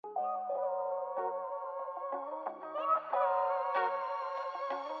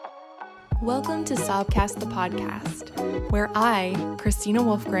Welcome to Sobcast the podcast, where I, Christina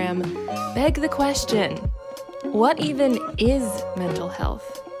Wolfgram, beg the question, what even is mental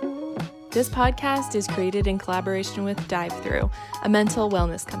health? This podcast is created in collaboration with DiveThru, a mental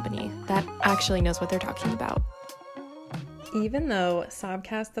wellness company that actually knows what they're talking about. Even though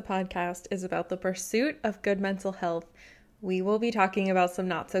Sobcast the podcast is about the pursuit of good mental health, we will be talking about some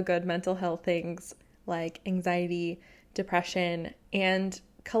not so good mental health things like anxiety, depression, and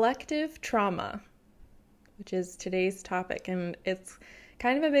collective trauma, which is today's topic. And it's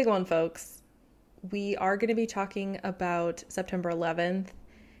kind of a big one, folks. We are going to be talking about September 11th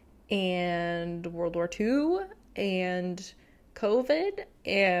and World War II and COVID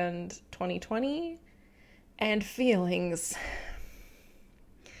and 2020 and feelings.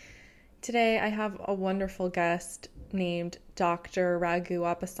 Today I have a wonderful guest named Dr. Raghu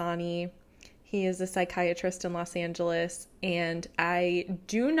Appasani. He is a psychiatrist in Los Angeles, and I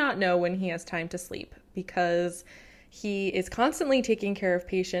do not know when he has time to sleep because he is constantly taking care of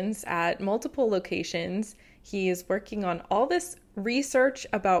patients at multiple locations. He is working on all this research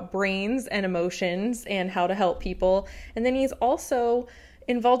about brains and emotions and how to help people. And then he's also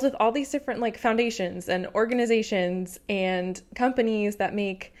involved with all these different foundations and organizations and companies that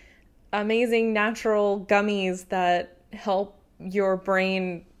make amazing natural gummies that help your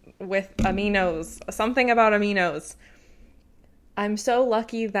brain with aminos, something about aminos. I'm so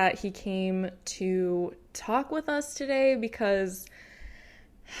lucky that he came to talk with us today because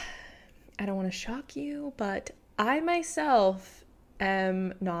I don't want to shock you, but I myself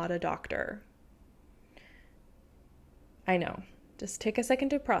am not a doctor. I know. Just take a second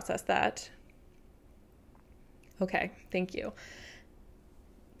to process that. Okay, thank you.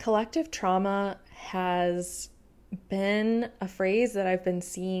 Collective trauma has been a phrase that I've been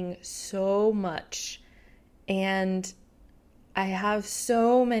seeing so much, and I have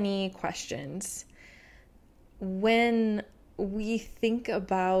so many questions. When we think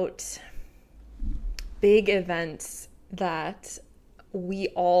about big events that we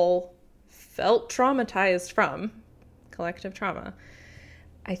all felt traumatized from, collective trauma,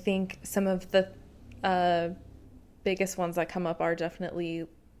 I think some of the biggest ones that come up are definitely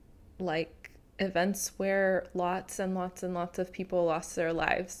events where lots and lots and lots of people lost their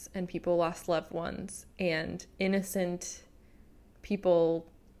lives and people lost loved ones and innocent people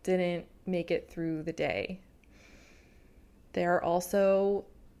didn't make it through the day. There are also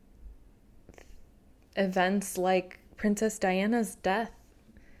events like Princess Diana's death,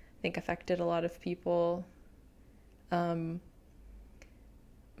 I think affected a lot of people. My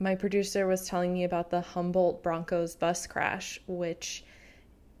producer was telling me about the Humboldt Broncos bus crash, which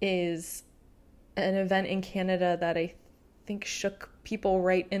is an event in Canada that I think shook people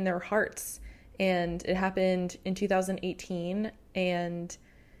right in their hearts. And it happened in 2018 and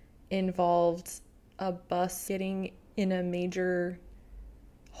involved a bus getting in a major,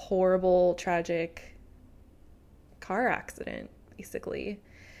 horrible, tragic car accident, basically.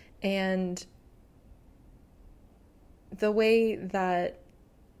 And the way that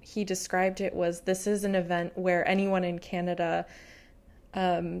he described it was, this is an event where anyone in Canada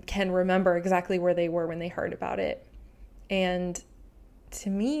can remember exactly where they were when they heard about it. And to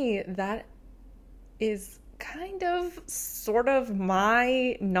me, that is kind of sort of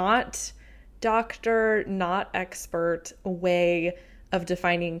my not doctor, not expert way of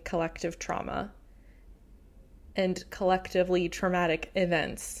defining collective trauma and collectively traumatic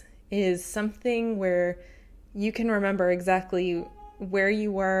events, is something where you can remember exactly where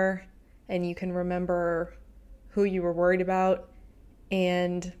you were and you can remember who you were worried about,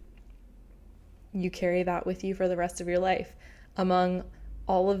 and you carry that with you for the rest of your life, among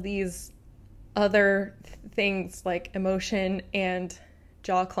all of these other things like emotion and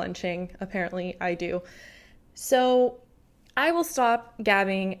jaw clenching. Apparently I do. So I will stop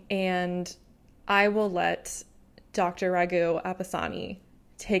gabbing and I will let Dr. Raghu Appasani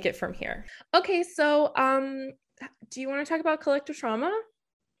take it from here. Okay, so do you want to talk about collective trauma?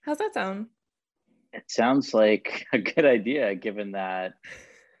 How's that sound? It sounds like a good idea, given that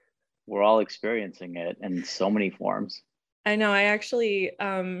we're all experiencing it in so many forms. I know. I actually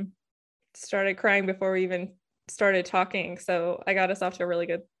started crying before we even started talking, so I got us off to a really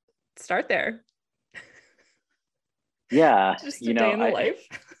good start there. Yeah, Just a day in the life.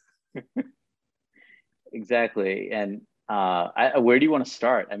 Exactly. And where do you want to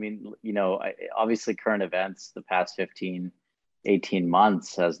start? I mean, obviously current events, the past 15, 18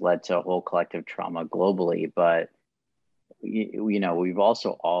 months has led to a whole collective trauma globally, but we've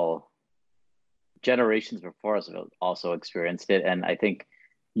also all generations before us have also experienced it. And I think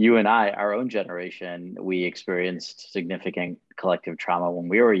you and I, our own generation, we experienced significant collective trauma when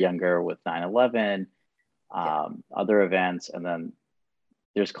we were younger with 9/11, Yeah. other events, and then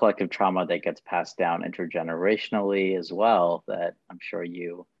there's collective trauma that gets passed down intergenerationally as well that I'm sure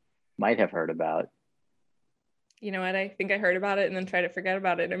you might have heard about. You know what? I think I heard about it and then tried to forget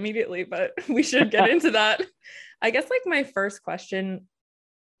about it immediately, but we should get into that. I guess like my first question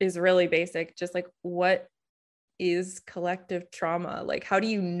is really basic, just like what is collective trauma? Like how do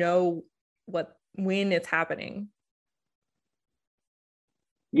you know what when it's happening?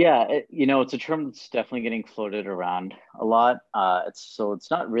 Yeah, it's a term that's definitely getting floated around a lot. It's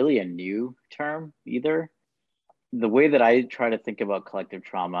not really a new term either. The way that I try to think about collective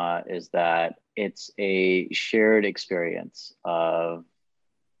trauma is that it's a shared experience of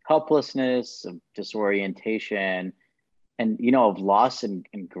helplessness, of disorientation, and of loss and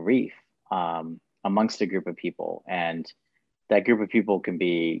grief amongst a group of people. And that group of people can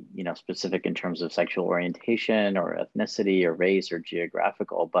be, specific in terms of sexual orientation or ethnicity or race or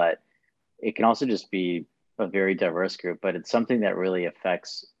geographical, but it can also just be a very diverse group, but it's something that really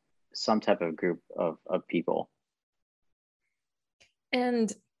affects some type of group of people.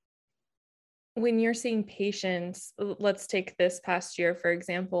 And when you're seeing patients, let's take this past year, for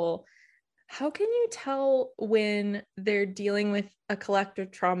example, how can you tell when they're dealing with a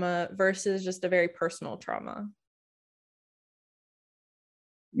collective trauma versus just a very personal trauma?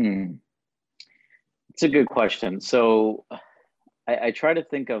 Mm, it's a good question. So I try to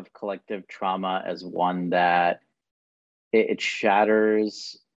think of collective trauma as one that it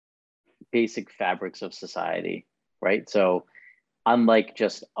shatters basic fabrics of society, right? So unlike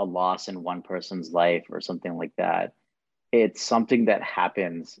just a loss in one person's life or something like that, it's something that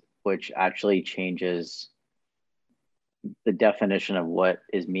happens which actually changes the definition of what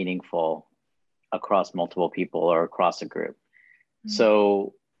is meaningful across multiple people or across a group. Mm.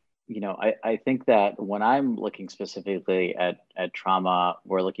 So, I think that when I'm looking specifically at trauma,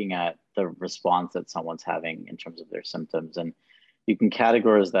 we're looking at the response that someone's having in terms of their symptoms. And you can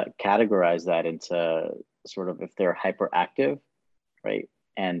categorize that into sort of if they're hyperactive, right?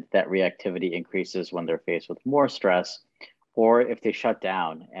 And that reactivity increases when they're faced with more stress, or if they shut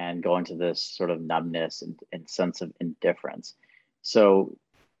down and go into this sort of numbness and sense of indifference. So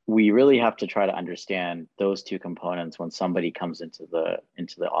we really have to try to understand those two components when somebody comes into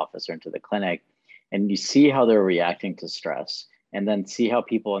the office or into the clinic, and you see how they're reacting to stress, and then see how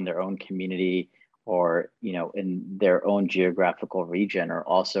people in their own community or in their own geographical region are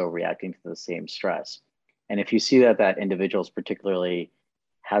also reacting to the same stress. And if you see that that individual is particularly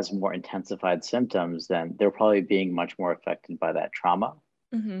has more intensified symptoms, then they're probably being much more affected by that trauma.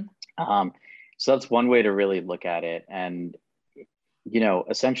 Mm-hmm. Um, so that's one way to really look at it. And,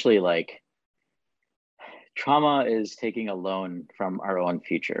 essentially, like, trauma is taking a loan from our own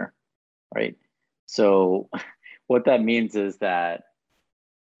future, right? So what that means is that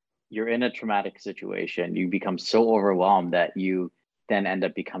you're in a traumatic situation, you become so overwhelmed that you then end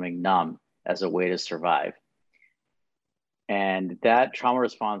up becoming numb as a way to survive. And that trauma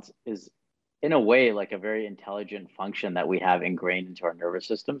response is, in a way, like a very intelligent function that we have ingrained into our nervous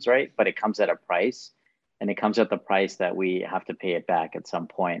systems, right? But it comes at a price, and it comes at the price that we have to pay it back at some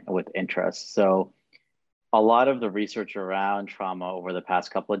point with interest. So, a lot of the research around trauma over the past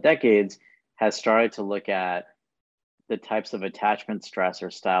couple of decades has started to look at the types of attachment stress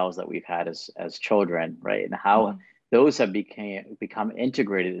or styles that we've had as children, right? And how Mm-hmm. those have become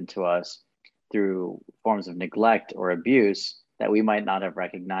integrated into us through forms of neglect or abuse that we might not have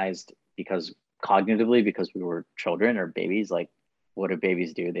recognized because cognitively, because we were children or babies. Like, what do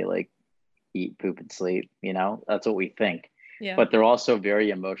babies do? They like eat, poop, and sleep, that's what we think. Yeah. But they're also very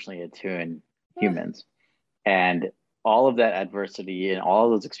emotionally attuned Ah, humans. And all of that adversity and all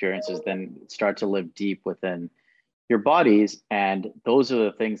of those experiences then start to live deep within your bodies. And those are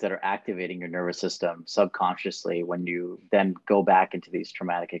the things that are activating your nervous system subconsciously when you then go back into these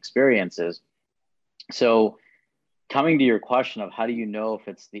traumatic experiences. So, coming to your question of how do you know if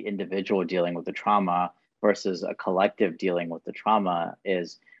it's the individual dealing with the trauma versus a collective dealing with the trauma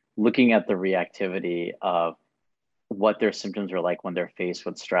is looking at the reactivity of what their symptoms are like when they're faced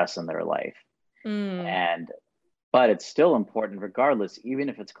with stress in their life. mm, And but it's still important regardless, even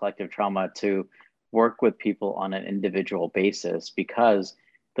if it's collective trauma, to work with people on an individual basis, because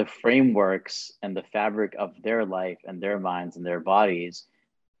the frameworks and the fabric of their life and their minds and their bodies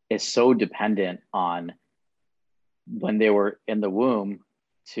is so dependent on when they were in the womb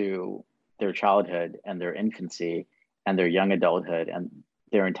to their childhood and their infancy and their young adulthood and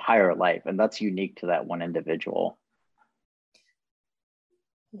their entire life, and that's unique to that one individual.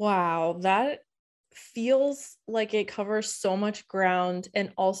 wow, that feels like it covers so much ground,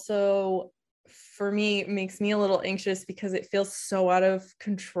 and also for me makes me a little anxious because it feels so out of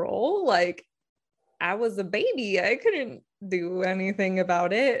control. Like I was a baby, I couldn't do anything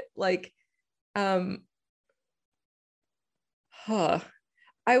about it. Like um huh.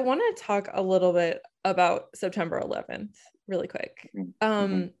 I want to talk a little bit about September 11th really quick.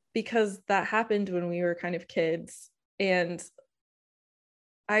 Mm-hmm. Because that happened when we were kind of kids, and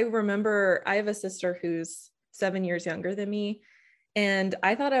I remember I have a sister who's 7 years younger than me, and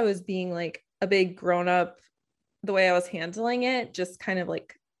I thought I was being like a big grown up the way I was handling it, just kind of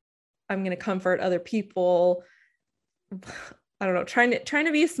like I'm going to comfort other people. I don't know, trying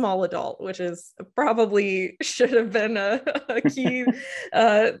to be a small adult, which is probably should have been a key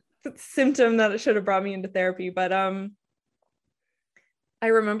uh, symptom that it should have brought me into therapy. But I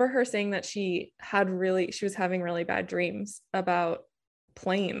remember her saying that she was having really bad dreams about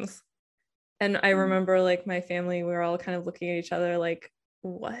planes. And I remember like my family, we were all kind of looking at each other like,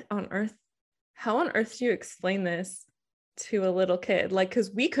 what on earth? How on earth do you explain this to a little kid? Like,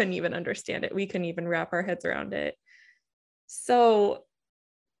 because we couldn't even understand it. We couldn't even wrap our heads around it. So,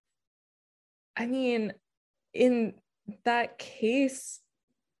 I mean, in that case,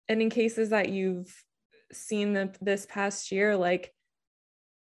 and in cases that you've seen this past year, like,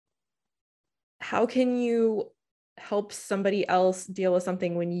 how can you help somebody else deal with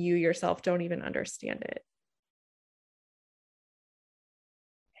something when you yourself don't even understand it?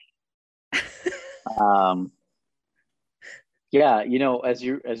 Um, yeah, you know, as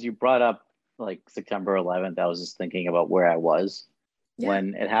you brought up like September 11th, I was just thinking about where I was Yeah.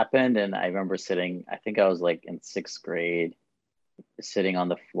 when it happened, and I remember sitting. I think I was like in sixth grade, sitting on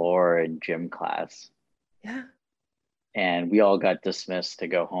the floor in gym class, Yeah. and we all got dismissed to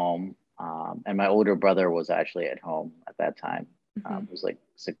go home. And my older brother was actually at home at that time. Mm-hmm. He was like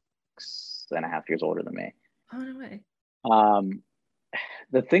 6.5 years older than me. Oh, no way. Um,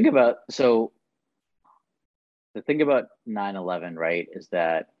 the thing about so the thing about 9/11, right, is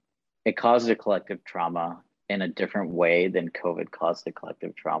that it caused a collective trauma in a different way than COVID caused a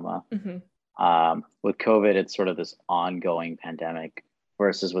collective trauma. Mm-hmm. With COVID, it's sort of this ongoing pandemic,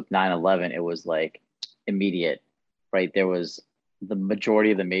 versus with 9/11, it was like immediate, right? There was the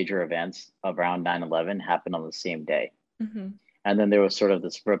majority of the major events around 9/11 happened on the same day. Mm-hmm. And then there was sort of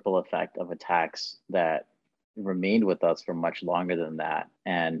this ripple effect of attacks that remained with us for much longer than that.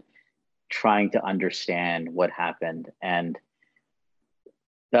 And trying to understand what happened. And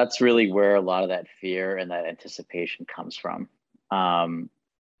that's really where a lot of that fear and that anticipation comes from. Um,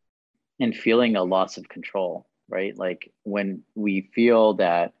 and feeling a loss of control, right? Like when we feel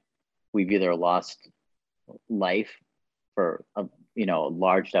that we've either lost life for a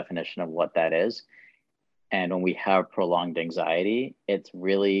large definition of what that is, and when we have prolonged anxiety, it's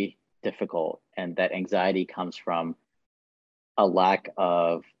really difficult. And that anxiety comes from a lack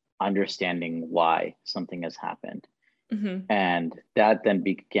of understanding why something has happened. Mm-hmm. And that then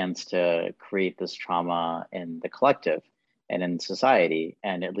begins to create this trauma in the collective and in society.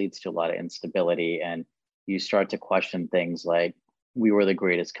 And it leads to a lot of instability. And you start to question things like, we were the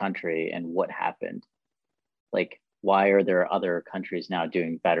greatest country, and what happened? Like, why are there other countries now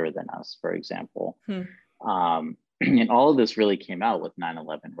doing better than us, for example? Hmm. And all of this really came out with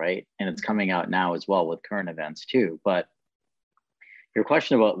 9/11, right? And it's coming out now as well with current events too. But your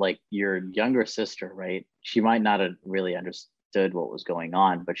question about like your younger sister, right? She might not have really understood what was going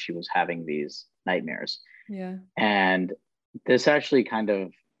on, but she was having these nightmares. Yeah. And this actually kind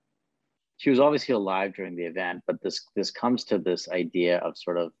of, she was obviously alive during the event, but this comes to this idea of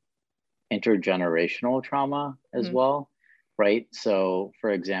sort of intergenerational trauma as Mm-hmm. well, right? So, for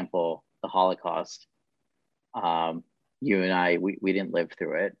example, the Holocaust, um, you and I, we didn't live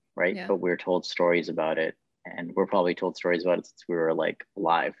through it, right? Yeah. But we're told stories about it, and we're probably told stories about it since we were like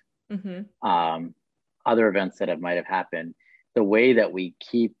alive. Mm-hmm. um, Other events that might have happened, the way that we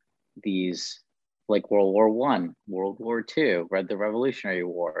keep these, like World War I, World War II, the Revolutionary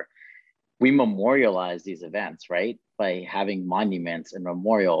War, we memorialize these events, right? By having monuments and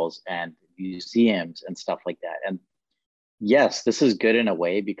memorials and museums and stuff like that. And yes, this is good in a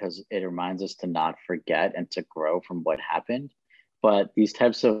way because it reminds us to not forget and to grow from what happened. But these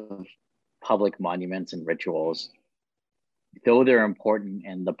types of public monuments and rituals, though they're important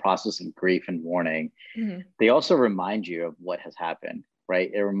in the process of grief and mourning, Mm-hmm. they also remind you of what has happened, right?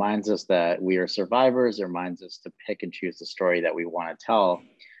 It reminds us that we are survivors. It reminds us to pick and choose the story that we want to tell.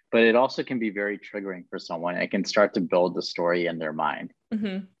 But it also can be very triggering for someone. It can start to build the story in their mind.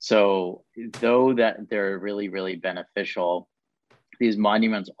 Mm-hmm. So, though that they're really, really beneficial, these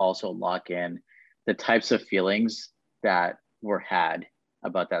monuments also lock in the types of feelings that were had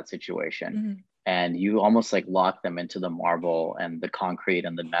about that situation. Mm-hmm. and you almost like lock them into the marble and the concrete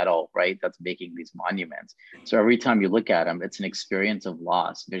and the metal, right? That's making these monuments. So every time you look at them, it's an experience of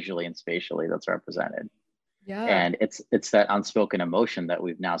loss, visually and spatially, that's represented. Yeah. And it's that unspoken emotion that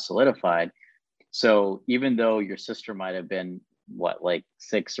we've now solidified. So even though your sister might have been what, like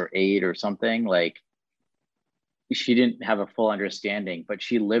 6 or 8 or something, like she didn't have a full understanding, but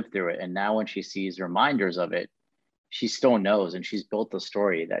she lived through it. And now when she sees reminders of it, she still knows, and she's built the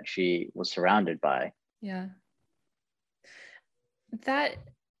story that she was surrounded by. Yeah. That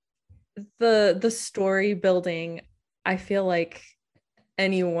the story building, I feel like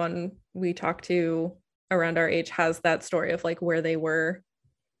anyone we talk to around our age has that story of like where they were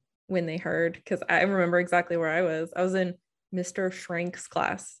when they heard, because I remember exactly where I was. I was in Mr. Shrank's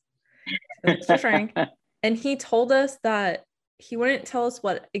class. Mr. Shrank. And he told us that he wouldn't tell us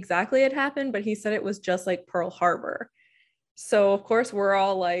what exactly had happened, but he said it was just like Pearl Harbor. So of course we're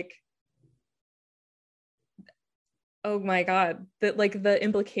all like, oh my God, that like the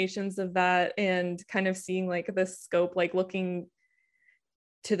implications of that, and kind of seeing like the scope, like looking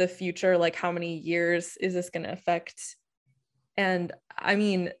to the future, like how many years is this going to affect? And I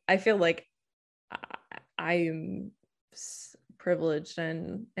mean, I feel like I am privileged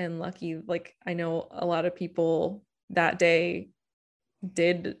and lucky. Like I know a lot of people that day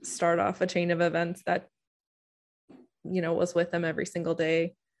did start off a chain of events that, you know, was with them every single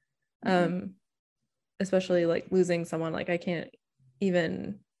day. Um, especially like losing someone, like I can't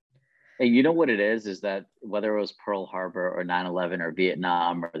even. And you know what it is that whether it was Pearl Harbor or 9/11 or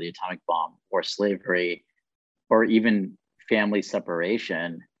Vietnam or the atomic bomb or slavery or even family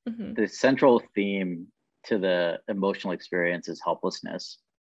separation, Mhm. the central theme to the emotional experience is helplessness.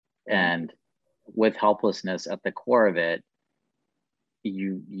 Yeah. And with helplessness at the core of it,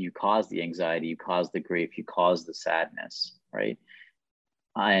 you cause the anxiety, you cause the grief, you cause the sadness, right?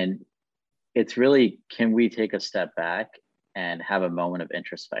 And it's really, can we take a step back and have a moment of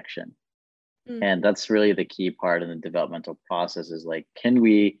introspection? Mm. And that's really the key part in the developmental process, is like, can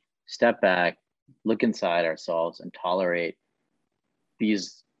we step back, look inside ourselves, and tolerate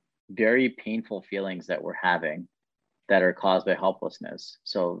these very painful feelings that we're having that are caused by helplessness?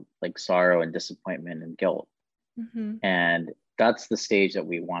 So like sorrow and disappointment and guilt. Mm-hmm. And that's the stage that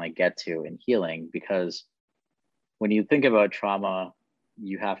we want to get to in healing, because when you think about trauma,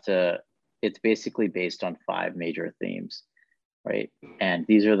 you have to, it's basically based on 5 major themes, right? And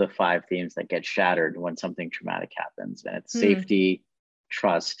these are the 5 themes that get shattered when something traumatic happens. And it's Mm. safety,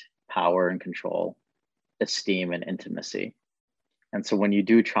 trust, power and control, esteem, and intimacy. And so when you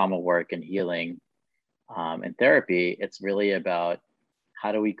do trauma work and healing and therapy, it's really about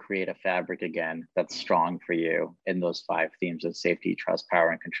how do we create a fabric again that's strong for you in those 5 themes of safety, trust,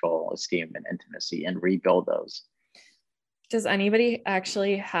 power and control, esteem, and intimacy, and rebuild those. Does anybody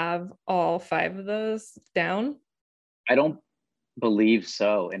actually have all 5 of those down? I don't believe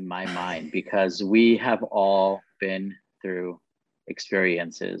so in my mind, because we have all been through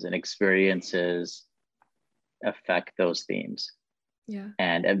experiences, and experiences affect those themes. Yeah.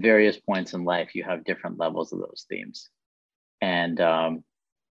 And at various points in life, you have different levels of those themes. And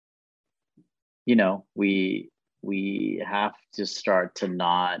you know, we have to start to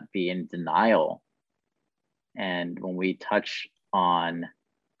not be in denial. And when we touch on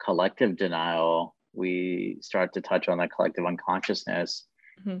collective denial, we start to touch on that collective unconsciousness.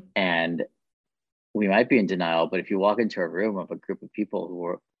 Mm-hmm. And we might be in denial, but if you walk into a room of a group of people who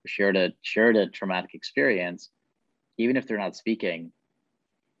are shared a traumatic experience, even if they're not speaking,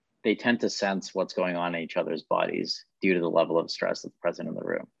 they tend to sense what's going on in each other's bodies due to the level of stress that's present in the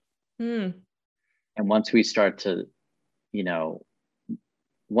room. Mm. And once we start to, you know,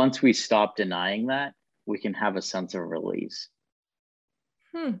 once we stop denying that, we can have a sense of release.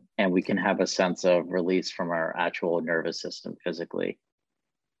 Hmm. And we can have a sense of release from our actual nervous system physically.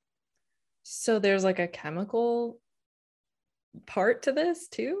 So there's like a chemical part to this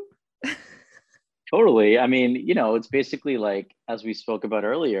too? Totally. I mean, you know, it's basically like, as we spoke about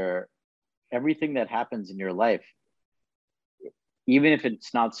earlier, everything that happens in your life, even if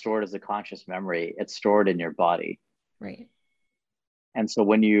it's not stored as a conscious memory, it's stored in your body. Right. And so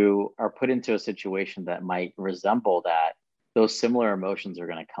when you are put into a situation that might resemble that, those similar emotions are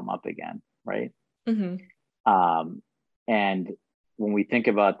going to come up again, right? Mm-hmm. And when we think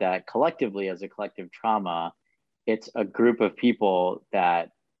about that collectively as a collective trauma, it's a group of people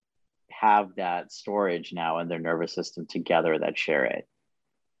that have that storage now in their nervous system together that share it.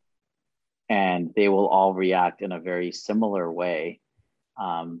 And they will all react in a very similar way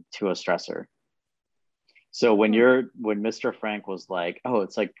to a stressor. So when Mr. Frank was like, oh,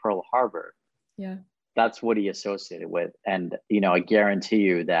 it's like Pearl Harbor, Yeah. that's what he associated with. And, you know, I guarantee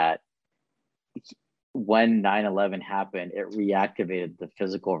you that when 9/11 happened, it reactivated the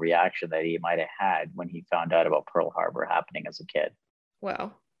physical reaction that he might have had when he found out about Pearl Harbor happening as a kid.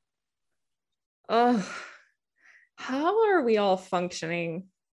 Wow. Oh, how are we all functioning?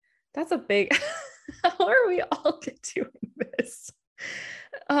 That's a big, how are we all doing this?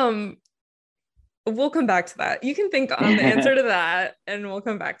 Um, we'll come back to that. You can think on the answer to that and we'll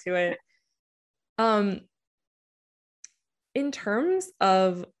come back to it. Um, in terms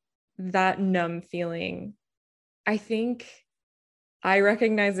of that numb feeling, I think I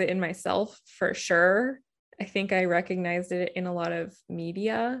recognize it in myself for sure. I think I recognized it in a lot of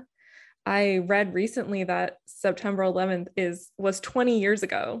media. I read recently that September 11th was 20 years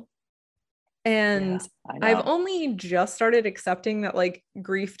ago. And Yeah, I I've know. only just started accepting that like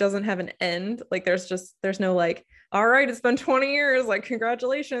grief doesn't have an end. Like there's no like, all right, it's been 20 years, like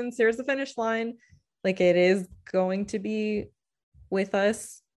congratulations, here's the finish line. Like it is going to be with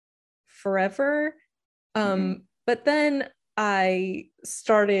us forever. Mm-hmm. But then I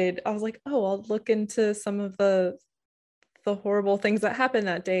was like, oh, I'll look into some of the horrible things that happened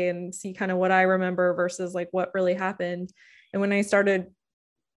that day and see kind of what I remember versus like what really happened. And when I started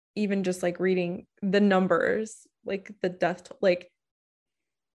even just like reading the numbers, like the death, like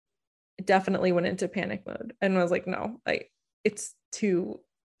definitely went into panic mode and was like, no, it's too,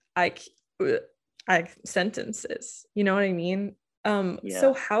 I, I sentences, you know what I mean? So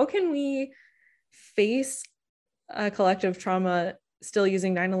Yeah. how can we face a collective trauma still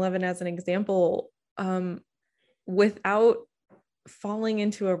using 9/11 as an example, without falling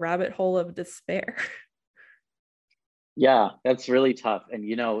into a rabbit hole of despair? Yeah, that's really tough. And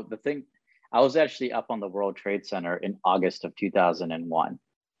the thing, I was actually up on the World Trade Center in August of 2001.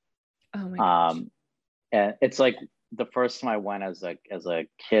 Oh my gosh. Um, and it's like the first time I went as a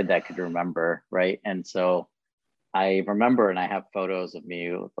kid that I could remember, right? And so I remember, and I have photos of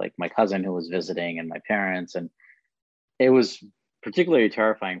me with like my cousin who was visiting and my parents, and it was particularly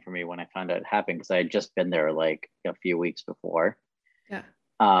terrifying for me when I found out it happened because I had just been there like a few weeks before. Yeah.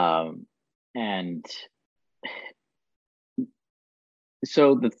 Um, and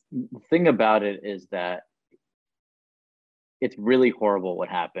so the thing about it is that it's really horrible what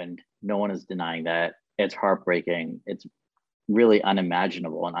happened. No one is denying that. It's heartbreaking. It's really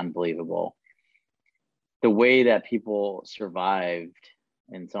unimaginable and unbelievable. The way that people survived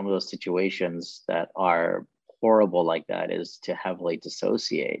in some of those situations that are horrible like that is to heavily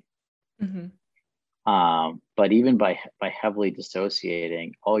dissociate. Mm-hmm. But even by heavily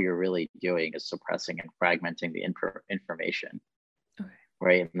dissociating, all you're really doing is suppressing and fragmenting the information, Okay.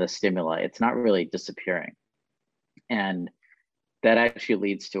 right? And the stimuli. It's not really disappearing. And that actually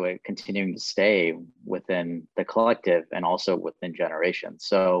leads to it continuing to stay within the collective and also within generations.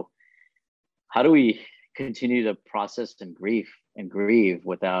 So how do we continue to process and grieve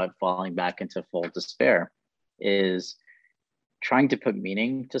without falling back into full despair is trying to put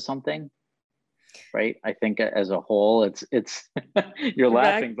meaning to something, right? I think as a whole, it's you're We're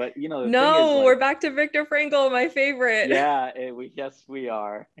back. laughing, but the thing is No, like, we're back to Viktor Frankl, my favorite. yeah, we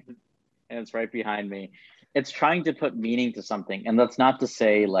are, and it's right behind me. It's trying to put meaning to something, and that's not to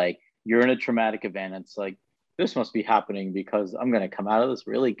say like you're in a traumatic event. It's like this must be happening because I'm going to come out of this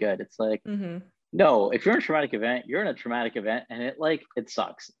really good. It's like, Mm-hmm. no, if you're in a traumatic event, you're in a traumatic event, and it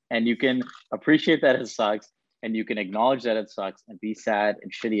sucks, and you can appreciate that it sucks, and you can acknowledge that it sucks, and be sad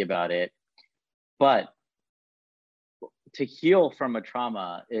and shitty about it. But to heal from a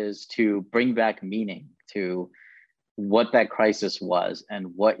trauma is to bring back meaning to what that crisis was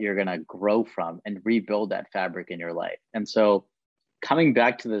and what you're going to grow from and rebuild that fabric in your life. And so coming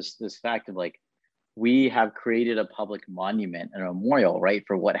back to this fact of like, we have created a public monument and a memorial, right,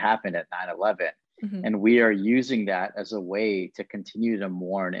 for what happened at 9/11. Mm-hmm. And we are using that as a way to continue to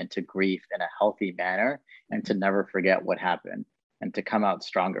mourn and to grieve in a healthy manner and to never forget what happened and to come out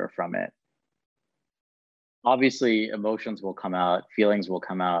stronger from it. Obviously, emotions will come out, feelings will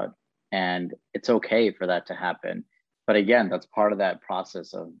come out, and it's okay for that to happen. But again, that's part of that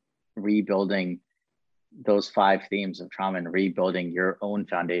process of rebuilding those 5 themes of trauma and rebuilding your own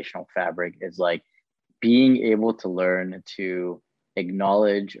foundational fabric is like being able to learn to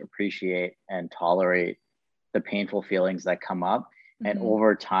acknowledge, appreciate, and tolerate the painful feelings that come up. And Mm-hmm.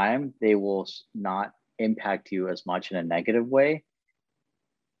 over time, they will not impact you as much in a negative way.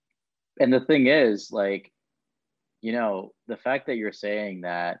 And the thing is, like, the fact that you're saying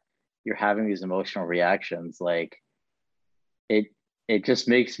that you're having these emotional reactions, like it it just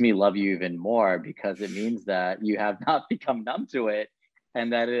makes me love you even more because it means that you have not become numb to it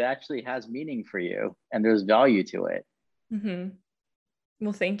and that it actually has meaning for you and there's value to it. Mm-hmm.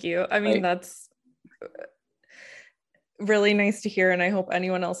 Well, thank you. I mean, Like, that's really nice to hear. And I hope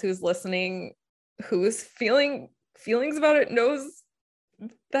anyone else who's listening who is feeling feelings about it knows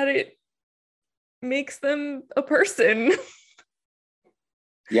that it makes them a person.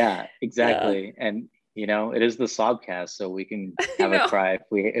 Yeah, Yeah, exactly. And it is the Sobcast, so we can I have a know. cry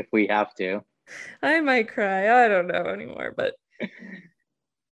if we have to. I might cry. I don't know anymore, but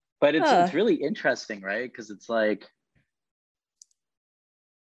But it's uh really interesting, right? Because it's like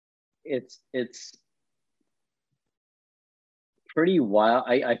it's pretty wild.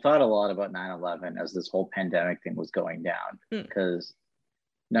 I thought a lot about 9/11 as this whole pandemic thing was going down mm, because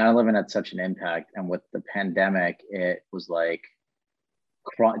 9/11 had such an impact, and with the pandemic, it was like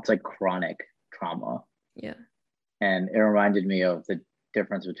it's like chronic trauma, yeah. and it reminded me of the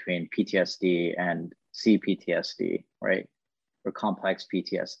difference between PTSD and CPTSD, right? Or complex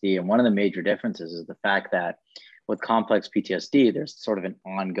PTSD. And one of the major differences is the fact that with complex PTSD, there's sort of an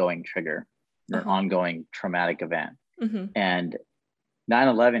ongoing trigger, an Uh-huh. ongoing traumatic event. Mm-hmm. And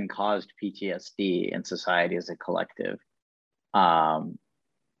 9/11 caused PTSD in society as a collective. Um,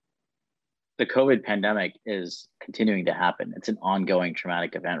 the COVID pandemic is continuing to happen. It's an ongoing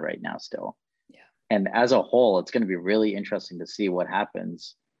traumatic event right now, still. Yeah. And as a whole, it's going to be really interesting to see what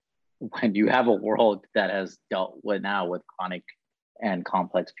happens when you have a world that has dealt with now with chronic and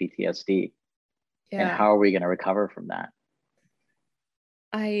complex PTSD. And Yeah. how are we going to recover from that?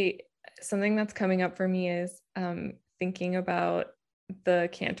 I Something that's coming up for me is thinking about the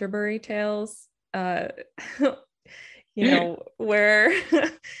Canterbury Tales, uh where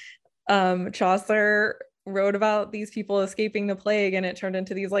Chaucer wrote about these people escaping the plague and it turned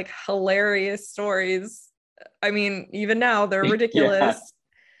into these like hilarious stories. I mean, even now they're Yeah. ridiculous.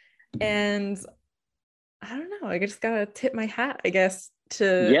 And I don't know, I just gotta tip my hat, I guess,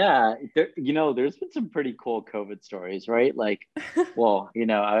 to Yeah. There's been some pretty cool COVID stories, right? Like, well,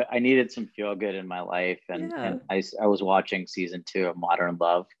 I needed some feel good in my life. And, yeah. and I was watching season 2 of Modern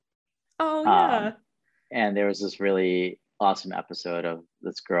Love. Oh Um, yeah. and there was this really awesome episode of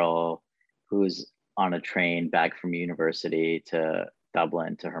this girl who's on a train back from university to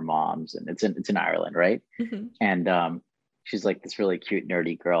Dublin to her mom's, and it's in Ireland, right? Mhm. And she's like this really cute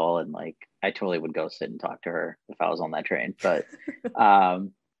nerdy girl, and like I totally would go sit and talk to her if I was on that train. But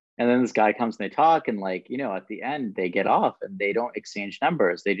um, and then this guy comes and they talk, and like at the end they get off and they don't exchange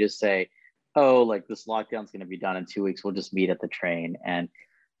numbers. They just say, "Oh, like this lockdown's going to be done in 2 weeks. We'll just meet at the train." And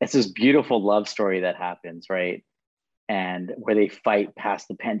it's this beautiful love story that happens, right? And where they fight past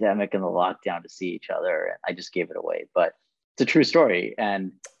the pandemic and the lockdown to see each other. And I just gave it away, but it's a true story.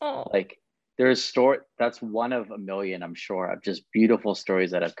 And Oh. like there's story that's one of a million, I'm sure, of just beautiful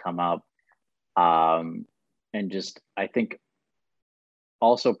stories that have come up. Um, and just I think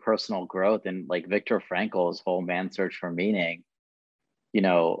also personal growth and like Viktor Frankl's whole Man's Search for Meaning, you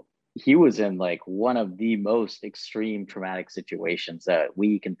know, he was in like one of the most extreme traumatic situations that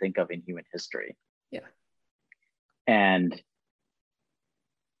we can think of in human history. Yeah. And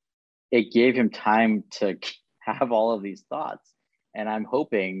it gave him time to have all of these thoughts. And I'm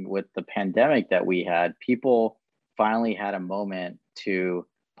hoping with the pandemic that we had, people finally had a moment to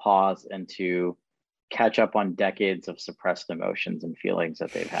pause and to catch up on decades of suppressed emotions and feelings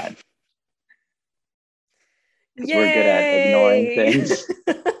that they've had. Because we're good at ignoring Yay. things.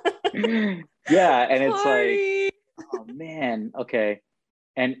 Yeah. And it's like, Party. oh man, okay.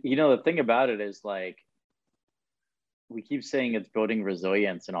 And the thing about it is like, we keep saying it's building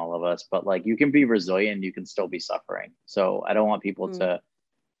resilience in all of us, but like you can be resilient, you can still be suffering. So I don't want people Ooh,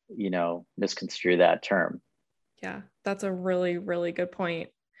 to, misconstrue that term. yeah, that's a really, really good point.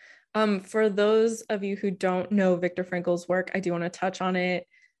 For those of you who don't know Viktor Frankl's work, I do want to touch on it.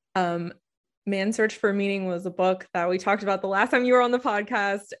 Um, Man's Search for Meaning was a book that we talked about the last time you were on the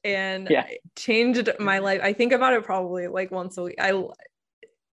podcast and Yeah, it changed my life. I think about it probably like once a week.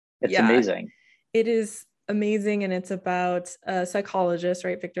 it's Yeah, amazing. it is amazing. And it's about a psychologist,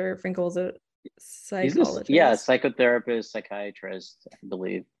 right? Viktor Frankl's a He's this, yeah, psychologist. psychotherapist, psychiatrist, I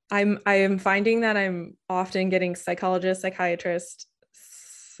believe. I am finding that I'm often getting psychologist, psychiatrist,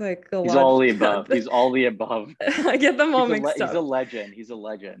 He's all psychologist. the above. He's all the above. I get them all mixed He's a up. legend. He's a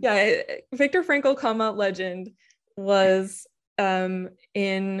legend. Yeah, Viktor Frankl, comma legend, was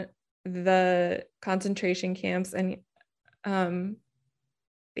in the concentration camps and um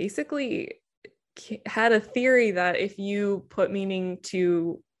basically had a theory that if you put meaning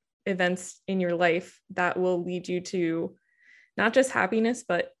to events in your life, that will lead you to not just happiness,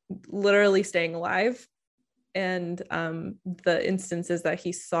 but literally staying alive. And the instances that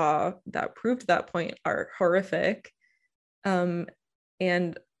he saw that proved that point are horrific, um,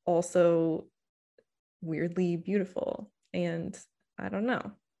 and also weirdly beautiful. And I don't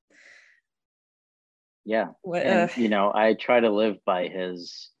know Yeah. what. And I try to live by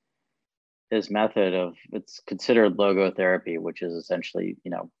his this method of, it's considered logotherapy, which is essentially, you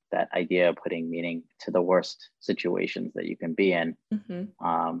know, that idea of putting meaning to the worst situations that you can be in.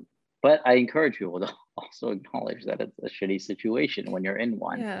 But I encourage people to also acknowledge that it's a shitty situation when you're in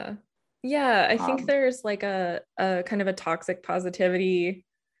one. Yeah, I think there's like a kind of a toxic positivity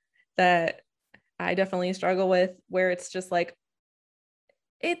that I definitely struggle with, where it's just like,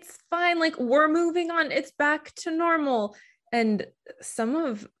 it's fine, like we're moving on, it's back to normal. And some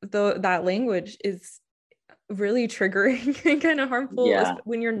of that language is really triggering and kind of harmful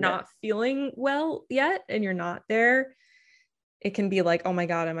when you're not feeling well yet and you're not there. It can be like, oh my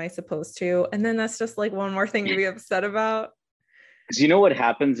God, am I supposed to? And then that's just like one more thing to be upset about. Because you know what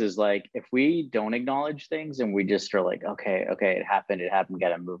happens is, like, if we don't acknowledge things and we just are like, okay, it happened, we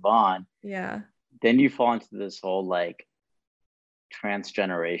gotta move on. Yeah. Then you fall into this whole like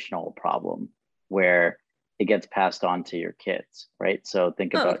transgenerational problem where it gets passed on to your kids, right? So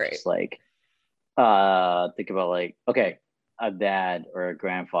think about just like, okay, a dad or a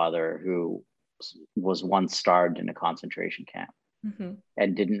grandfather who was once starved in a concentration camp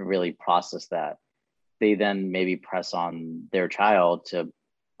and didn't really process that. They then maybe press on their child to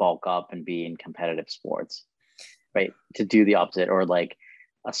bulk up and be in competitive sports, right? To do the opposite. Or like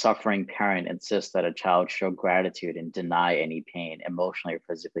a suffering parent insists that a child show gratitude and deny any pain, emotionally or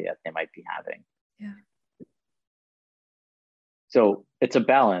physically, that they might be having. Yeah. So it's a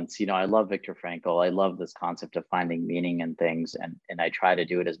balance. You know, I love Viktor Frankl. I love this concept of finding meaning in things, and I try to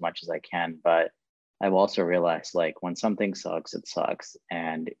do it as much as I can. But I've also realized, like, when something sucks, it sucks.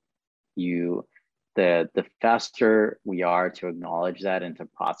 And the faster we are to acknowledge that and to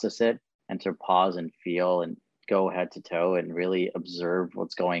process it and to pause and feel and go head to toe and really observe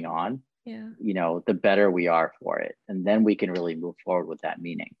what's going on, you know, the better we are for it. And then we can really move forward with that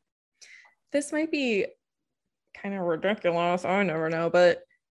meaning. This might be kind of ridiculous, I never know, but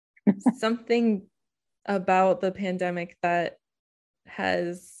something about the pandemic that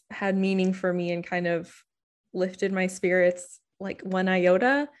has had meaning for me and kind of lifted my spirits like one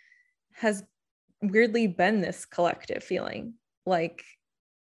iota has weirdly been this collective feeling like,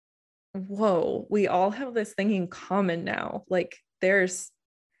 whoa, we all have this thing in common now. Like there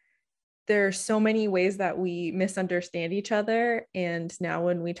are so many ways that we misunderstand each other, and now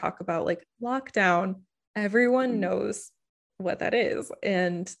when we talk about like lockdown, everyone knows what that is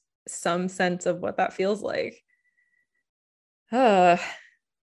and some sense of what that feels like. And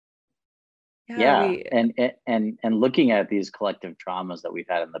looking at these collective traumas that we've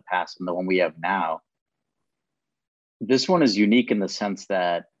had in the past and the one we have now, this one is unique in the sense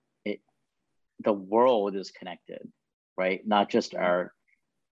that the world is connected, right? Not just our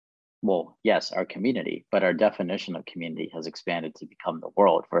community, but our definition of community has expanded to become the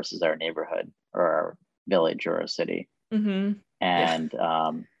world versus our neighborhood or our village or a city. And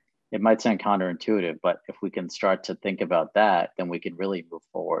it might sound counterintuitive, but if we can start to think about that, then we can really move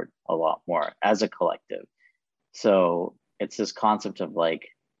forward a lot more as a collective. So it's this concept of like,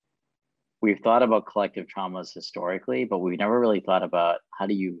 we've thought about collective traumas historically, but we've never really thought about how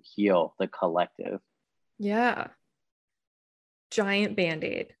do you heal the collective. Giant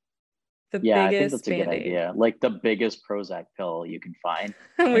Band-Aid. I think that's a good idea. Like the biggest Prozac pill you can find.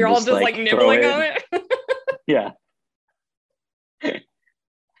 And we're all just like nibbling on it. Yeah.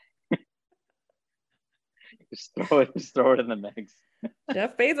 Just throw it in the mix.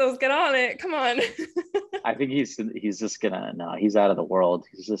 Jeff Bezos, get on it. Come on. I think he's just gonna, no, he's out of the world.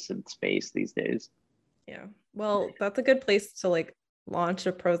 He's just in space these days. Yeah. Well, that's a good place to like launch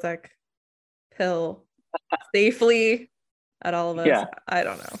a Prozac pill safely at all of us. Yeah. I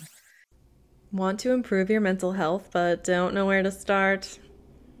don't know. Want to improve your mental health, but don't know where to start?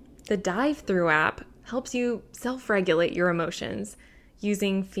 The Dive Through app helps you self-regulate your emotions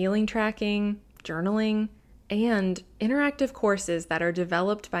using feeling tracking, journaling, and interactive courses that are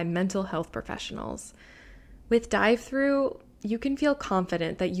developed by mental health professionals. With Dive Through, you can feel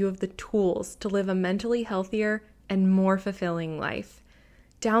confident that you have the tools to live a mentally healthier and more fulfilling life.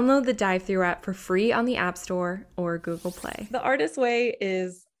 Download the Dive Through app for free on the App Store or Google Play. The Artist Way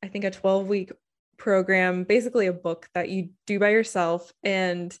is, I think, a 12-week program, basically a book that you do by yourself,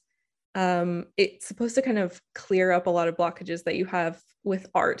 and it's supposed to kind of clear up a lot of blockages that you have with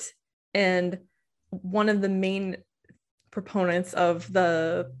art. And one of the main proponents of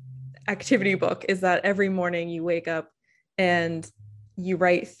the activity book is that every morning you wake up and you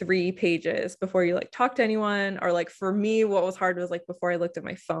write 3 pages before you like talk to anyone, or like for me, what was hard was like before I looked at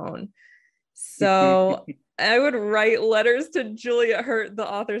my phone. So I would write letters to Julia. The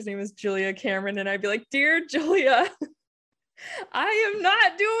author's name is Julia Cameron, and I'd be like, "Dear Julia, I am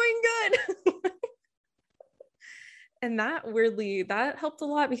not doing good." and that weirdly, that helped a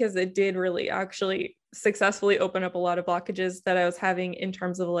lot because it did really actually successfully open up a lot of blockages that I was having in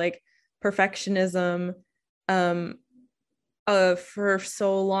terms of like perfectionism. Um, for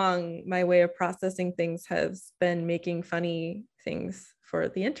so long, my way of processing things has been making funny things for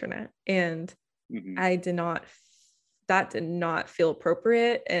the internet. And Mm-hmm. I did not, that did not feel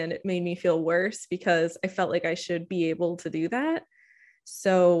appropriate. And it made me feel worse because I felt like I should be able to do that.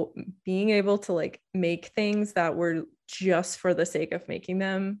 So being able to like make things that were just for the sake of making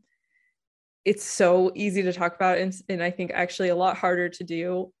them, it's so easy to talk about and I think actually a lot harder to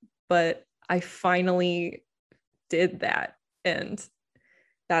do. But I finally did that. And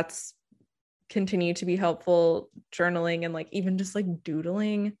that's continued to be helpful, journaling and like even just like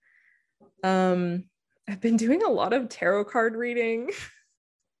doodling. I've been doing a lot of tarot card reading.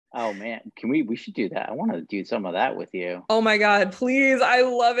 Oh man, we should do that. I want to do some of that with you. Oh my God, please. I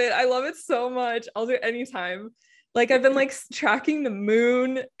love it. I love it so much. I'll do it anytime. Like I've been like tracking the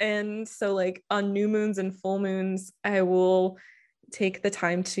moon. And so like on new moons and full moons, I will take the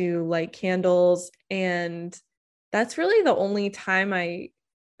time to light candles. And that's really the only time I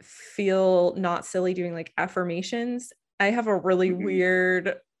feel not silly doing like affirmations. I have a really Mm-hmm.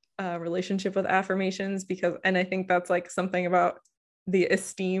 weird relationship with affirmations because, and I think that's like something about the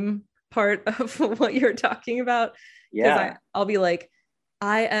esteem part of what you're talking about. Because Yeah. I'll be like,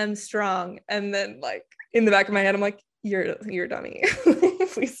 I am strong, and then like in the back of my head, I'm like, you're a dummy.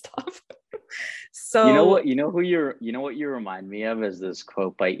 Please stop. You know So, what? You know what you remind me of is this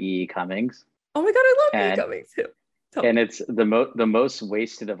quote by E. Cummings, oh my God, I love E. and Cummings too. Tell me. it's the most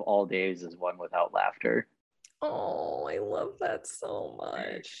wasted of all days is one without laughter. Oh, I love that so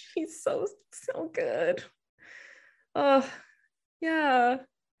much. He's so good. Oh, yeah.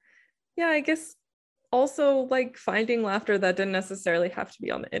 Yeah, I guess also like finding laughter that didn't necessarily have to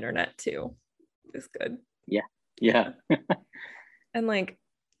be on the internet too is good. Yeah, Yeah. yeah. And like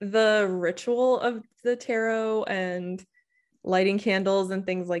the ritual of the tarot and lighting candles and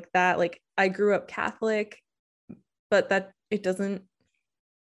things like that. Like I grew up Catholic, but that it doesn't,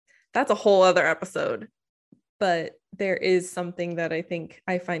 that's a whole other episode. But there is something that I think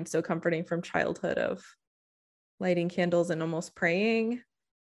I find so comforting from childhood of lighting candles and almost praying.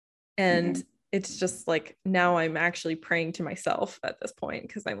 And Hmm. it's just like now I'm actually praying to myself at this point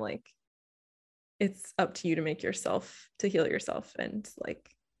because I'm like, it's up to you to make yourself, to heal yourself and like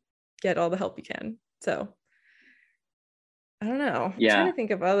get all the help you can. So I don't know. I'm trying Yeah, to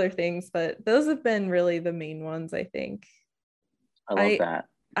think of other things, but those have been really the main ones, I think. I love I that.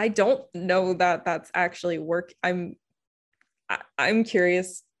 I don't know that that's actually work. I'm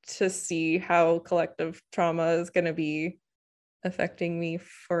curious to see how collective trauma is going to be affecting me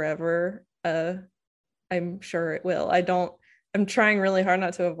forever. I'm sure it will. I'm trying really hard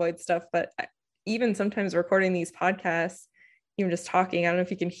not to avoid stuff, but even sometimes recording these podcasts, even just talking, I don't know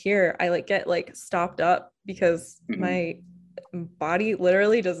if you can hear, I like get like stopped up because Hmm. my body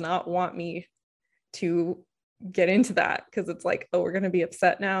literally does not want me to get into that because it's like, oh, we're going to be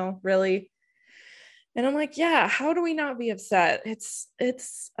upset now, really? And I'm like, yeah, how do we not be upset? It's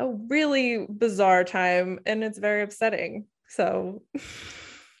a really bizarre time and it's very upsetting. So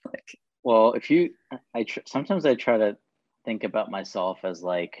like, Well, if you, sometimes I try to think about myself as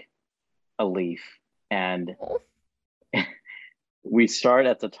like a leaf, and oh, we start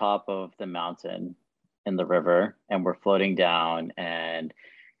at the top of the mountain in the river, and we're floating down, and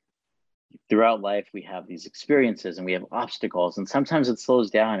throughout life we have these experiences and we have obstacles, and sometimes it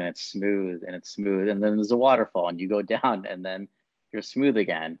slows down and it's smooth and it's smooth, and then there's a waterfall and you go down and then you're smooth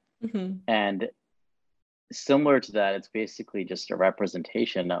again. mhm, And similar to that, it's basically just a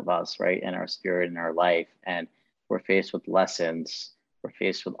representation of us, right, in our spirit, in our life. And we're faced with lessons, we're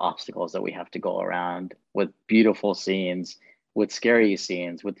faced with obstacles that we have to go around, with beautiful scenes, with scary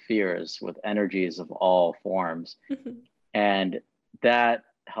scenes, with fears, with energies of all forms. mhm. And that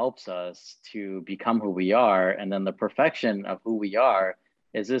helps us to become who we are. And then the perfection of who we are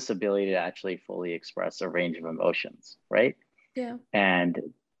is this ability to actually fully express a range of emotions, right? Yeah. And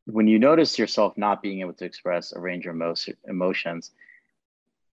when you notice yourself not being able to express a range of emotions,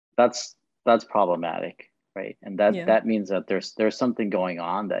 that's problematic, right? And Yeah. that means that there's something going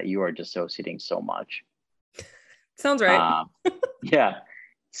on that you are dissociating so much. Sounds right. Um, yeah.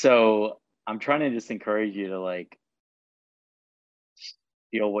 So I'm trying to just encourage you to like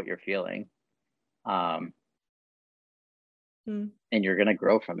feel what you're feeling, um, Mm. and you're gonna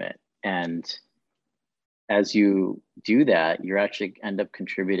grow from it. And as you do that, you actually end up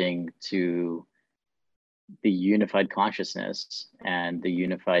contributing to the unified consciousness and the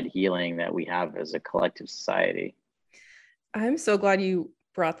unified healing that we have as a collective society. I'm so glad you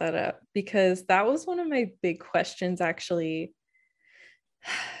brought that up because that was one of my big questions, actually.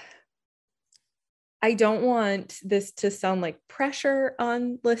 I don't want this to sound like pressure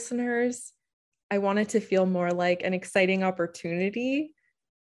on listeners. I want it to feel more like an exciting opportunity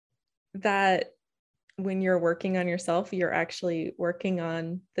that when you're working on yourself, you're actually working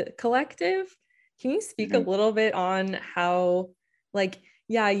on the collective. Can you speak a little bit on how, like,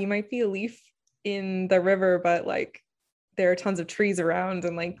 yeah, you might be a leaf in the river, but like there are tons of trees around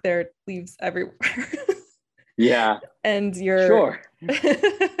and like there are leaves everywhere. Yeah, And you're sure.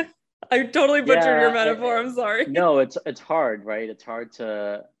 I totally butchered your Yeah, metaphor. I'm sorry. no, it's hard, right? It's hard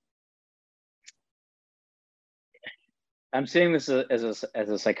to. I'm saying this as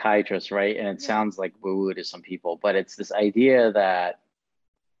a psychiatrist, right? And it Yeah. sounds like woo-woo to some people, but it's this idea that,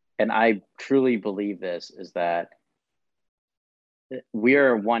 and I truly believe this, is that we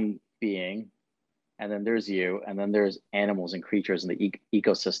are one being, and then there's you, and then there's animals and creatures in the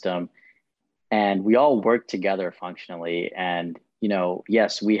ecosystem, and we all work together functionally. And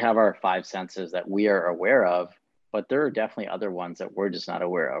yes, we have our five senses that we are aware of, but there are definitely other ones that we're just not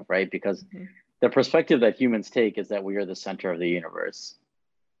aware of, right? Because the perspective that humans take is that we are the center of the universe.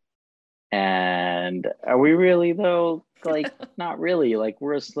 And are we really though? Like, not really. Like,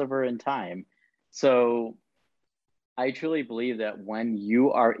 we're a sliver in time. So I truly believe that when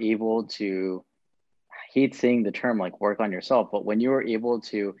you are able to, I hate saying the term like work on yourself, but when you are able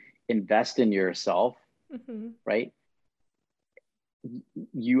to invest in yourself, right?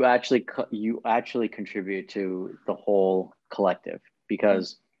 You actually contribute to the whole collective,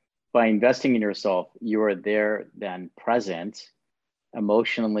 because by investing in yourself, you are there then present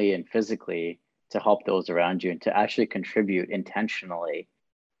emotionally and physically to help those around you and to actually contribute intentionally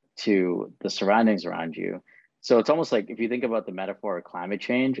to the surroundings around you. So it's almost like if you think about the metaphor of climate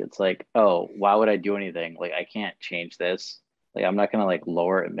change, it's like, oh, why would I do anything? Like, I can't change this. Like, I'm not going to like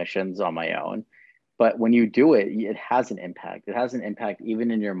lower emissions on my own. But when you do it, it has an impact. It has an impact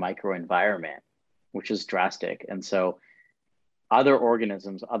even in your microenvironment, which is drastic. And so other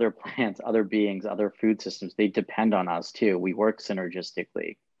organisms, other plants, other beings, other food systems, they depend on us too. We work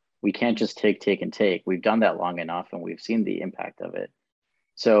synergistically. We can't just take, and take. We've done that long enough and we've seen the impact of it.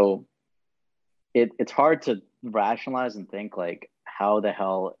 So it's hard to rationalize and think like, how the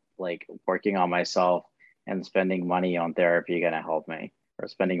hell, like, working on myself and spending money on therapy gonna help me, or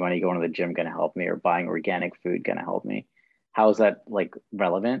spending money going to the gym gonna help me, or buying organic food gonna help me? How is that like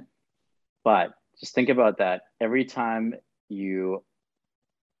relevant? But just think about that every time you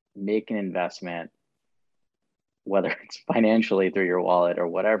make an investment, whether it's financially through your wallet or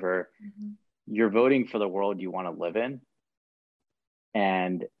whatever, you're voting for the world you want to live in.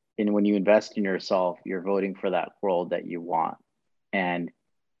 And when you invest in yourself, you're voting for that world that you want. And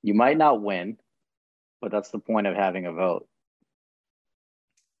you might not win, but that's the point of having a vote.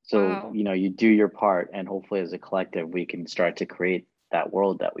 So, Wow. you do your part, and hopefully as a collective, we can start to create that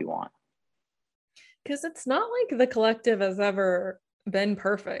world that we want. Because it's not like the collective has ever been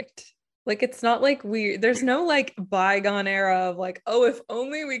perfect. Like it's not like there's no like bygone era of like, oh, if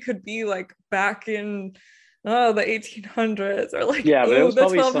only we could be like back in the 1800s, or like, Yeah, but it oh, was the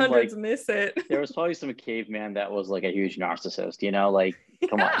probably some 1200s like, miss it. there was probably some caveman that was like a huge narcissist, like,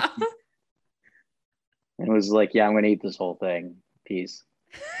 come on. Yeah. And it was like, yeah, I'm gonna eat this whole thing. Peace.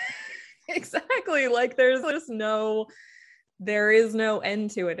 Exactly. Like there is no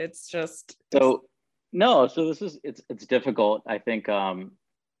end to it. It's just So no, so this is it's difficult. I think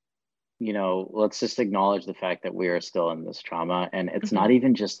let's just acknowledge the fact that we are still in this trauma. And it's not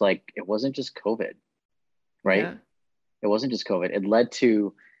even just like, it wasn't just COVID, right? yeah. It wasn't just COVID. It led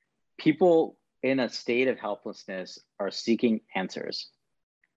to people in a state of helplessness are seeking answers.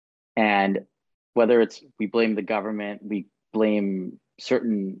 And whether it's, we blame the government, we blame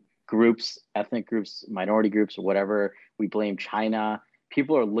certain groups, ethnic groups, minority groups, or whatever, we blame China.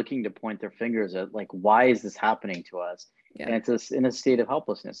 People are looking to point their fingers at like, why is this happening to us? Yeah. And it's in a state of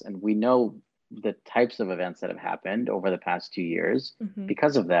helplessness. And we know the types of events that have happened over the past 2 years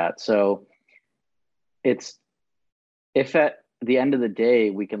because of that. So it's, if at the end of the day,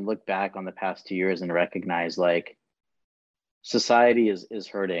 we can look back on the past 2 years and recognize like, society is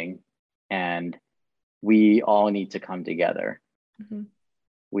hurting, and we all need to come together.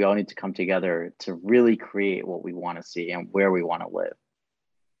 We all need to come together to really create what we want to see and where we want to live.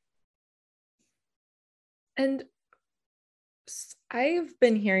 And I've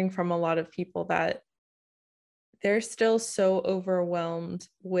been hearing from a lot of people that they're still so overwhelmed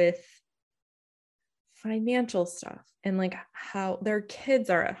with financial stuff and like how their kids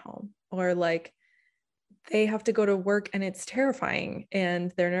are at home, or like they have to go to work and it's terrifying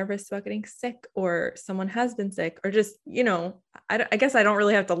and they're nervous about getting sick, or someone has been sick, or just, I guess I don't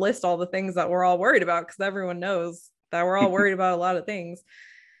really have to list all the things that we're all worried about, because everyone knows that we're all worried about a lot of things.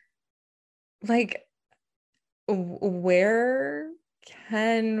 Like, where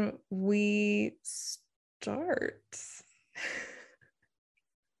can we start?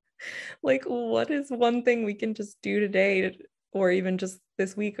 Like, what is one thing we can just do today, or even just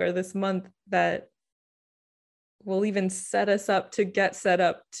this week or this month, that will even set us up to get set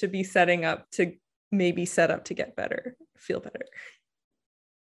up to be setting up to maybe set up to get better, feel better?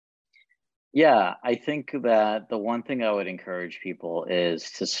 Yeah, I think that the one thing I would encourage people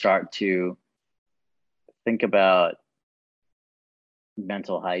is to start to think about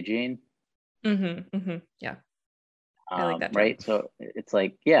mental hygiene. Yeah, I like that term. Right. So it's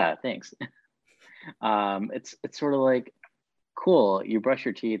like, yeah, thanks. It's sort of like, cool, you brush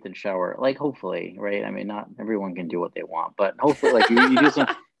your teeth and shower, like, hopefully, right? I mean, not everyone can do what they want, but hopefully, like, you do some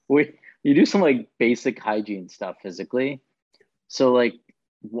you do some like basic hygiene stuff physically. So like,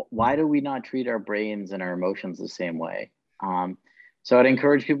 why do we not treat our brains and our emotions the same way? So I'd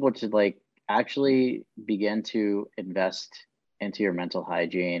encourage people to like actually begin to invest into your mental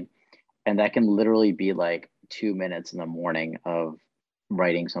hygiene, and that can literally be like 2 minutes in the morning of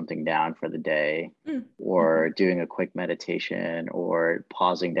writing something down for the day, or doing a quick meditation, or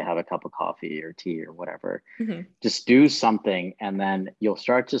pausing to have a cup of coffee or tea or whatever. Just do something, and then you'll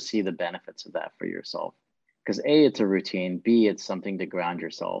start to see the benefits of that for yourself. Because A, it's a routine. B, it's something to ground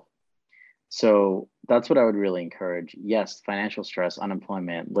yourself. So that's what I would really encourage. Yes, financial stress,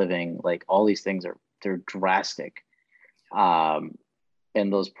 unemployment, living, like all these things they're drastic. And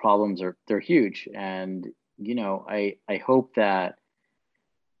those problems they're huge. And, I hope that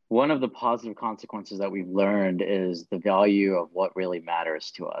one of the positive consequences that we've learned is the value of what really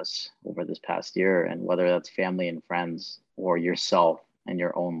matters to us over this past year, and whether that's family and friends or yourself and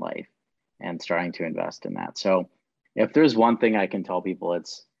your own life, and starting to invest in that. So if there's one thing I can tell people,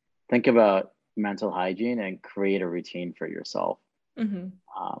 it's think about mental hygiene and create a routine for yourself. And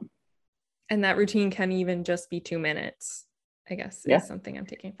that routine can even just be 2 minutes, I guess, Yeah. is something I'm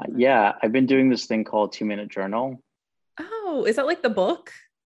taking from that. Yeah. I've been doing this thing called 2 Minute Journal. Oh, is that like the book?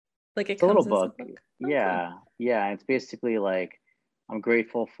 Like it It's a little comes as a book. book? Oh, Yeah. cool. Yeah. It's basically like, I'm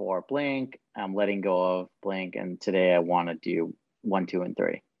grateful for blank, I'm letting go of blank, and today I want to do 1, 2, and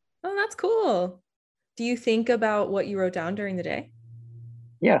 3. Oh, that's cool. Do you think about what you wrote down during the day?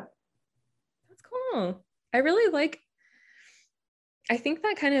 Yeah. That's cool. I really like, I think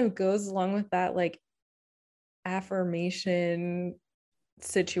that kind of goes along with that like affirmation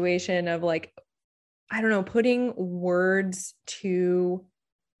situation of like, I don't know, putting words to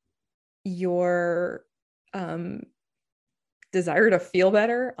your desire to feel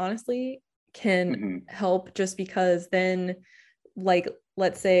better, honestly, can help, just because then, like,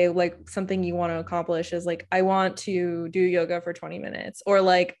 let's say like something you want to accomplish is like, I want to do yoga for 20 minutes, or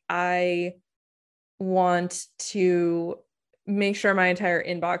like, I want to make sure my entire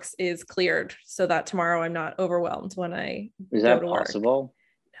inbox is cleared so that tomorrow I'm not overwhelmed when I Is go that to work. possible?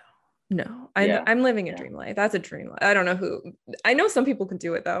 No, Yeah. I'm living a Yeah. dream life. That's a dream life. I don't know who. I know some people can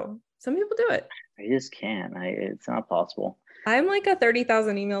do it though. Some people do it. I just can't. It's not possible. I'm like a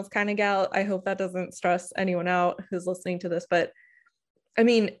 30,000 emails kind of gal. I hope that doesn't stress anyone out who's listening to this. But I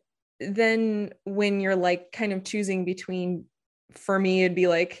mean, then when you're like kind of choosing between, for me, it'd be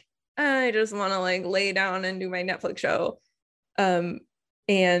like, I just want to like lay down and do my Netflix show.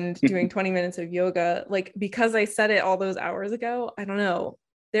 And doing 20 minutes of yoga, like, because I said it all those hours ago, I don't know.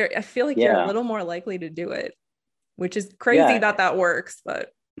 I feel like you're a Yeah. little more likely to do it, which is crazy Yeah. that works,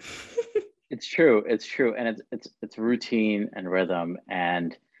 but It's true. It's true. And it's routine and rhythm.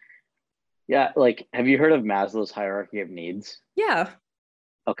 And yeah, like, have you heard of Maslow's hierarchy of needs? yeah.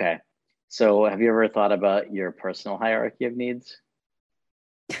 Okay. So have you ever thought about your personal hierarchy of needs?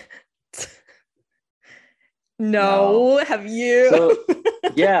 No. No, have you? So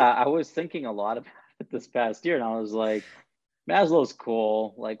yeah, I was thinking a lot about it this past year, and I was like, Maslow's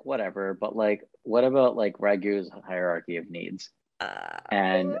cool, like whatever, but like, what about like Ragu's hierarchy of needs?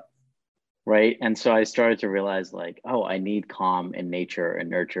 And right. And so I started to realize like, oh, I need calm and nature and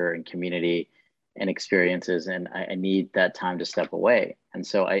nurture and community and experiences. And I need that time to step away. And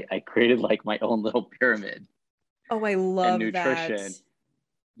so I created like my own little pyramid Oh, I and love that. nutrition.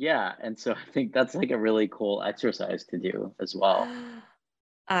 Yeah. And so I think that's like a really cool exercise to do as well.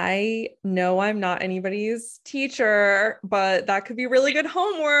 I know I'm not anybody's teacher, but that could be really good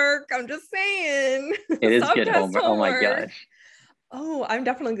homework. I'm just saying. It is good Subtest homework. Oh my homework. gosh. Oh, I'm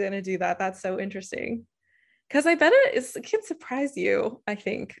definitely going to do that. That's so interesting. Because I bet it can surprise you, I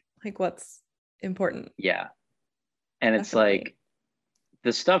think, like what's important. Yeah. And it's Definitely. like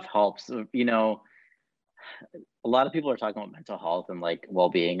the stuff helps, you know, a lot of people are talking about mental health and like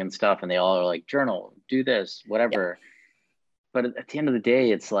well-being and stuff, and they all are like, journal, do this, Yeah. whatever. But at the end of the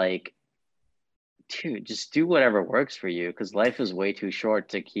day, it's like, dude, just do whatever works for you, because life is way too short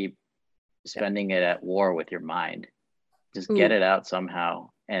to keep Yeah. spending it at war with your mind. Just get Ooh, it out somehow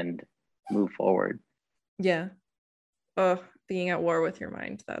and move forward. yeah. Oh, being at war with your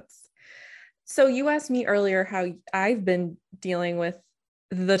mind. That's so you asked me earlier how I've been dealing with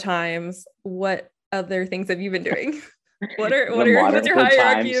the times. What other things have you been doing? What's your The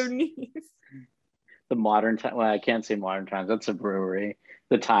hierarchy of times, needs? the modern time. Well, I can't say modern times. That's a brewery.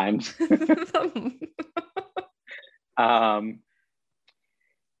 The times. Um,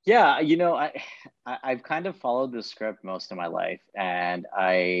 yeah, you know, I've kind of followed this script most of my life, and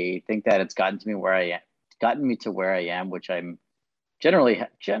I think that it's gotten me to where I am, which I'm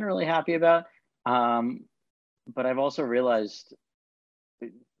generally happy about. Um, but I've also realized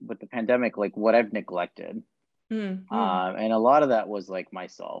with the pandemic, like what I've neglected, Mm-hmm. and a lot of that was like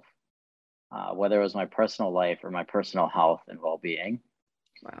myself, whether it was my personal life or my personal health and well-being,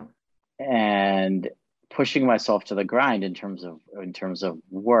 Wow. and pushing myself to the grind in terms of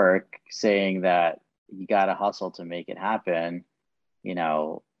work, saying that you got to hustle to make it happen, you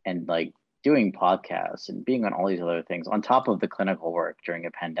know, and like doing podcasts and being on all these other things on top of the clinical work during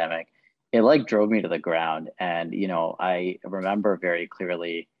a pandemic. It like drove me to the ground. And, you know, I remember very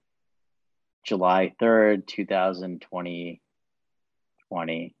clearly July 3rd, 2020.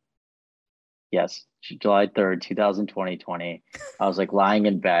 Yes, July 3rd, 2020. I was like lying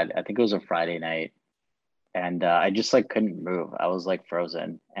in bed. I think it was a Friday night. And I just like couldn't move. I was like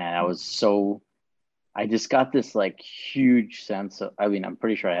frozen. And I just got this like huge sense of, I mean, I'm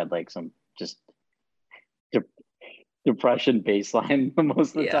pretty sure I had like some just de- depression baseline most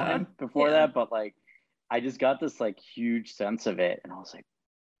of the Yeah. time before Yeah. that. But like, I just got this like huge sense of it. And I was like,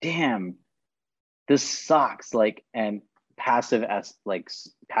 damn, this sucks. Like, and passive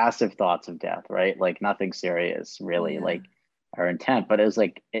thoughts of death, right? Like nothing serious really, Yeah. like our intent, but it was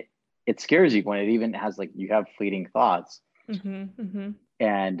like it scares you when it even has like you have fleeting thoughts. Mm-hmm. Mm-hmm.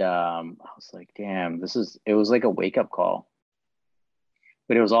 And I was like, damn, it was like a wake up call,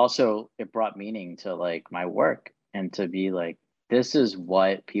 but it was also, it brought meaning to like my work and to be like, this is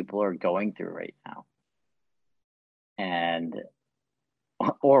what people are going through right now, and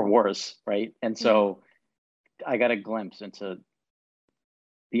or worse, right? And Yeah. so I got a glimpse into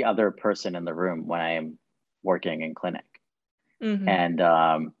the other person in the room when I am working in clinic. Mm-hmm.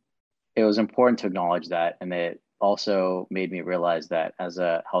 And it was important to acknowledge that. And it also made me realize that as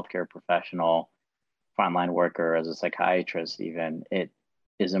a healthcare professional, frontline worker, as a psychiatrist, even, it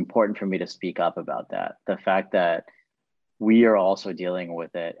is important for me to speak up about that. The fact that we are also dealing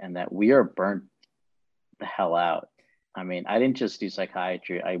with it and that we are burnt the hell out. I mean, I didn't just do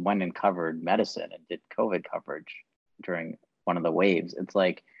psychiatry, I went and covered medicine and did COVID coverage during one of the waves. It's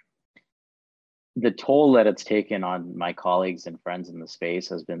like the toll that it's taken on my colleagues and friends in the space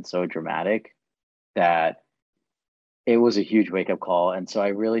has been so dramatic that it was a huge wake up call. And so I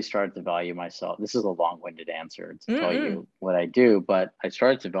really started to value myself. This is a long winded answer to tell Mm-mm. you what I do, but I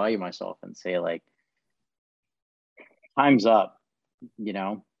started to value myself and say, like, time's up, you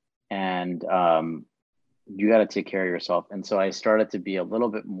know, and you got to take care of yourself. And so I started to be a little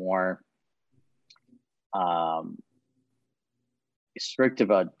bit more um, strict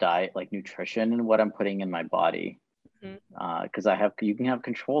about diet, like nutrition and what I'm putting in my body. Because you can have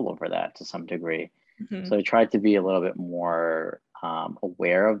control over that to some degree. Mm-hmm. So I tried to be a little bit more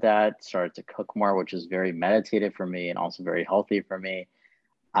aware of that, started to cook more, which is very meditative for me and also very healthy for me.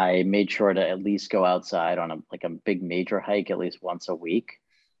 I made sure to at least go outside on a big major hike at least once a week.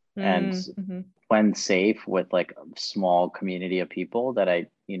 And Mm-hmm. when safe, with like a small community of people that I,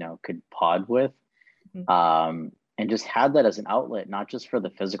 you know, could pod with, and just had that as an outlet, not just for the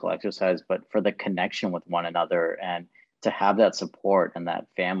physical exercise, but for the connection with one another and to have that support and that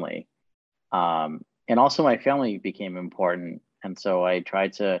family. And also my family became important. And so I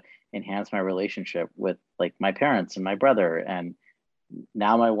tried to enhance my relationship with like my parents and my brother, and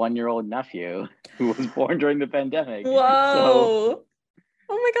now my 1-year-old nephew who was born during the pandemic. So, Whoa.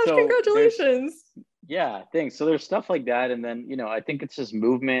 Oh my gosh, so there's, congratulations. yeah, thanks. So there's stuff like that. And then, you know, I think it's just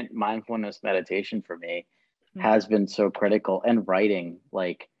movement, mindfulness, meditation for me Mhm. has been so critical, and writing.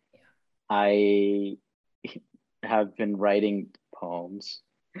 Like I have been writing poems.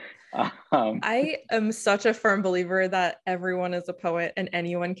 Um, I am such a firm believer that everyone is a poet and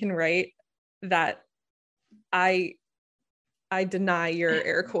anyone can write that I I deny your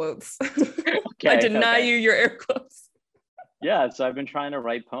air quotes. I okay, deny okay. you your air quotes. Yeah, so I've been trying to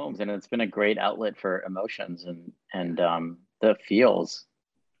write poems, and it's been a great outlet for emotions and the feels.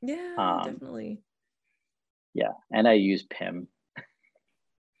 Yeah, Um, definitely. yeah, and I use Pim.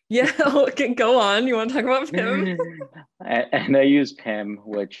 Yeah, okay, go on. You want to talk about him? And I use Pim,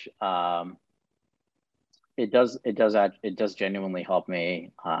 which it does genuinely help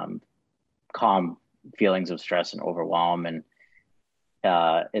me calm feelings of stress and overwhelm, and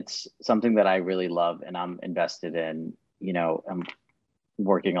it's something that I really love, and I'm invested in. I'm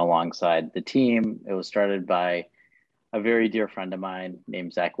working alongside the team. It was started by a very dear friend of mine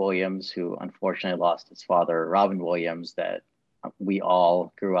named Zach Williams, who unfortunately lost his father, Robin Williams, that we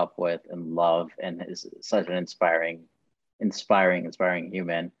all grew up with and love, and is such an inspiring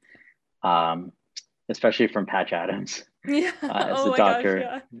human, um, especially from Patch Adams Yeah. as Oh the my gosh, doctor.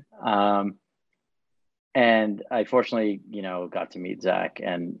 yeah. Um, and I fortunately, got to meet Zach,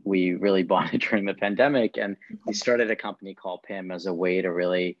 and we really bonded during the pandemic. And he Mhm. started a company called PIM as a way to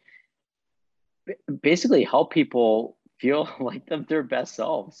really basically help people feel like their best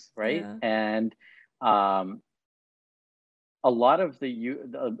selves, right? Yeah. And um, a lot of the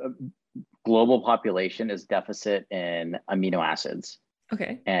global population is deficit in amino acids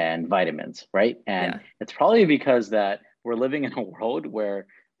Okay. and vitamins, right? And Yeah. it's probably because that we're living in a world where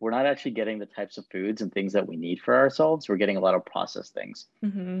we're not actually getting the types of foods and things that we need for ourselves. We're getting a lot of processed things.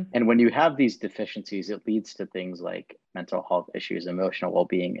 Hmm. And when you have these deficiencies, it leads to things like mental health issues, emotional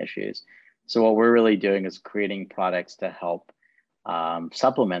well-being issues. So what we're really doing is creating products to help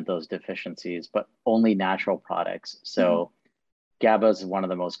supplement those deficiencies, but only natural products. Hmm. So GABA is one of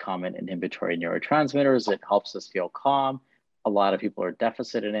the most common inhibitory neurotransmitters. It helps us feel calm. A lot of people are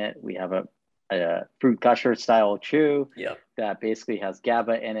deficit in it. We have a fruit gusher style chew Yep. that basically has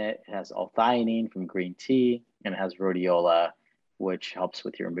GABA in it. It has L-theanine from green tea, and it has rhodiola, which helps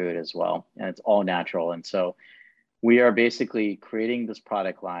with your mood as well. And it's all natural. And so we are basically creating this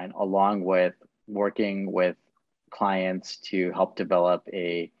product line along with working with clients to help develop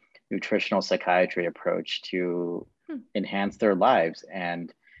a nutritional psychiatry approach to Hmm. enhance their lives.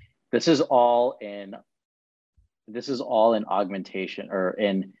 And this is all in augmentation or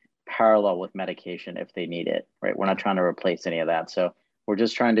in parallel with medication if they need it, right? We're not Yeah. trying to replace any of that. So we're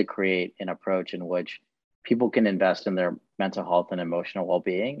just trying to create an approach in which people can invest in their mental health and emotional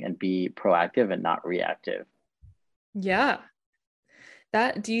well-being and be proactive and not reactive. Yeah.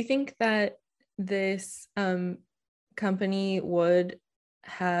 That, do you think that this company would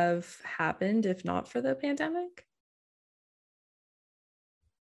have happened if not for the pandemic?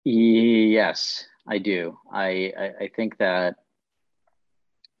 Yes, I do. I think that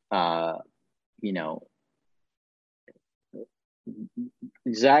uh, you know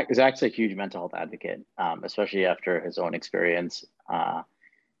Zach's a huge mental health advocate, especially after his own experience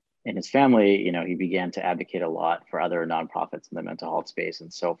in his family. He began to advocate a lot for other nonprofits in the mental health space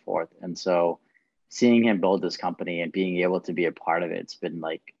and so forth. And so, seeing him build this company and being able to be a part of it's been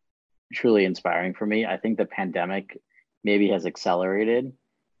like truly inspiring for me. I think the pandemic maybe has accelerated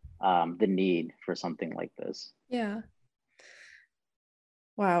the need for something like this. Yeah.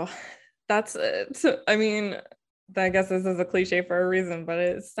 Wow. That's it. So, I mean, I guess this is a cliche for a reason, but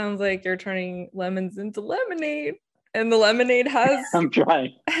it sounds like you're turning lemons into lemonade, and the lemonade has I'm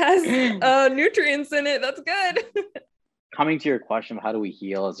trying. nutrients in it. That's good. Coming to your question of how do we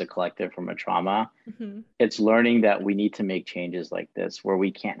heal as a collective from a trauma, Hmm. it's learning that we need to make changes like this where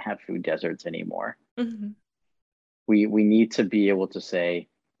we can't have food deserts anymore. Hmm. We need to be able to say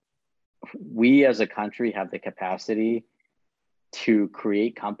we as a country have the capacity to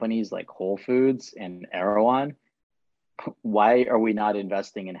create companies like Whole Foods and Erewhon. Why are we not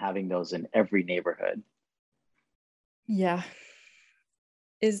investing in having those in every neighborhood? Yeah.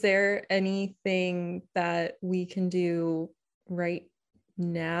 Is there anything that we can do right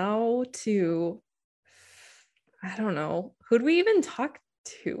now to, I don't know, who'd we even talk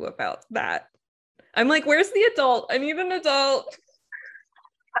to about that? I'm like, where's the adult? I need an adult.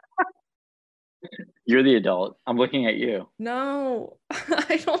 You're the adult. I'm looking at you. No,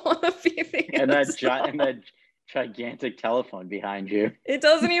 I don't want to be the And adult. that gigantic telephone behind you. It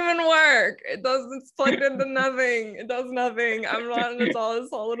doesn't even work. It doesn't, it's plugged into nothing. It does nothing. I'm not an adult.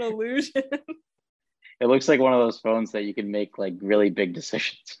 It's all an illusion. It looks like one of those phones that you can make like really big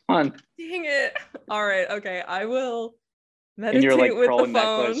decisions on. Dang it. All right. Okay. I will In your meditate like with the pearl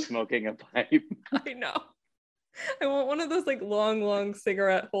necklace phone. smoking a pipe. I know. I want one of those like long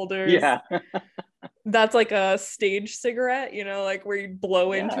cigarette holders. Yeah. That's like a stage cigarette, like where you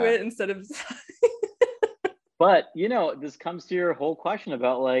blow into Yeah. it instead of. But this comes to your whole question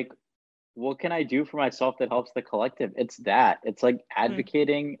about like, what can I do for myself that helps the collective? It's that. It's like Hmm.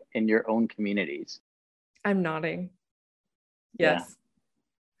 advocating in your own communities. I'm nodding. Yes.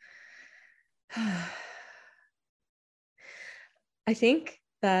 I think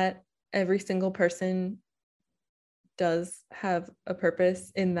that every single person does have a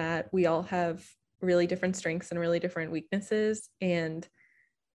purpose, in that we all have really different strengths and really different weaknesses. And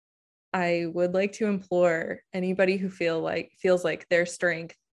I would like to implore anybody who feels like their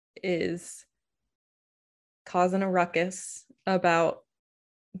strength is causing a ruckus about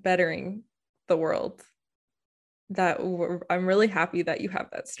bettering the world, that I'm really happy that you have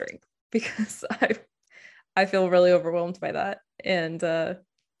that strength, because I feel really overwhelmed by that, and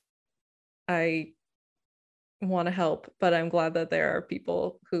I want to help, but I'm glad that there are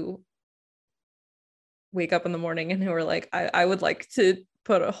people who wake up in the morning and who are like, I would like to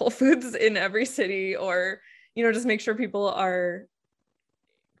put a Whole Foods in every city, or just make sure people are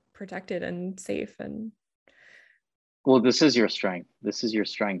protected and safe. And well, this is your strength. This is your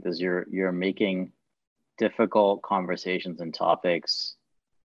strength, is you're making difficult conversations and topics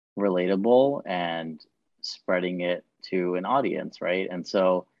relatable and spreading it to an audience, right? And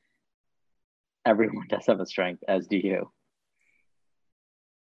so everyone does have a strength, as do you.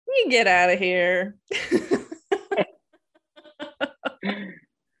 You get out of here.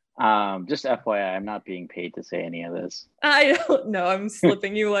 Just FYI, I'm not being paid to say any of this. I don't know. I'm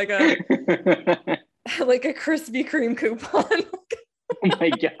slipping you like a like a Krispy Kreme coupon. Oh my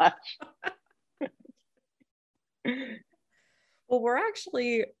gosh. Well, we're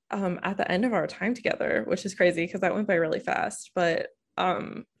actually at the end of our time together, which is crazy because that went by really fast. But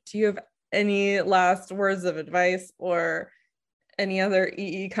do you have any last words of advice or any other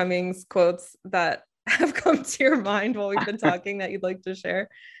E.E. Cummings quotes that have come to your mind while we've been talking that you'd like to share?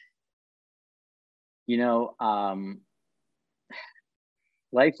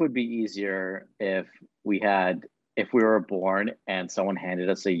 Life would be easier if we were born and someone handed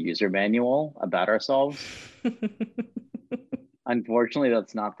us a user manual about ourselves. Unfortunately,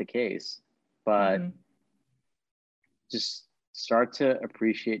 that's not the case, but just start to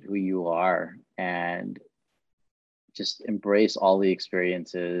appreciate who you are and just embrace all the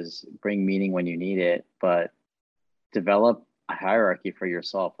experiences, bring meaning when you need it, but develop a hierarchy for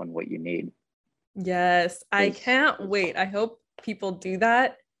yourself on what you need. Yes, I can't wait. I hope people do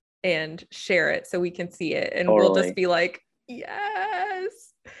that and share it so we can see it, and totally. We'll just be like,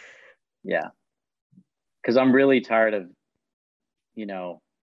 yes. Yeah. Because I'm really tired of,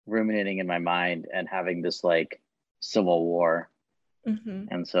 ruminating in my mind and having this like civil war.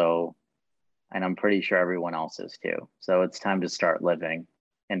 And I'm pretty sure everyone else is too. So it's time to start living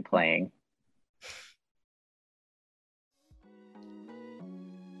and playing.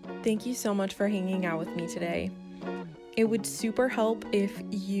 Thank you so much for hanging out with me today. It would super help if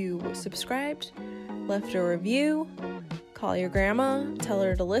you subscribed, left a review, call your grandma, tell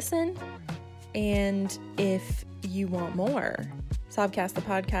her to listen, and if you want more Sobcast the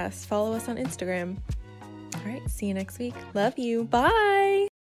podcast, follow us on Instagram. All right, see you next week. Love you. Bye.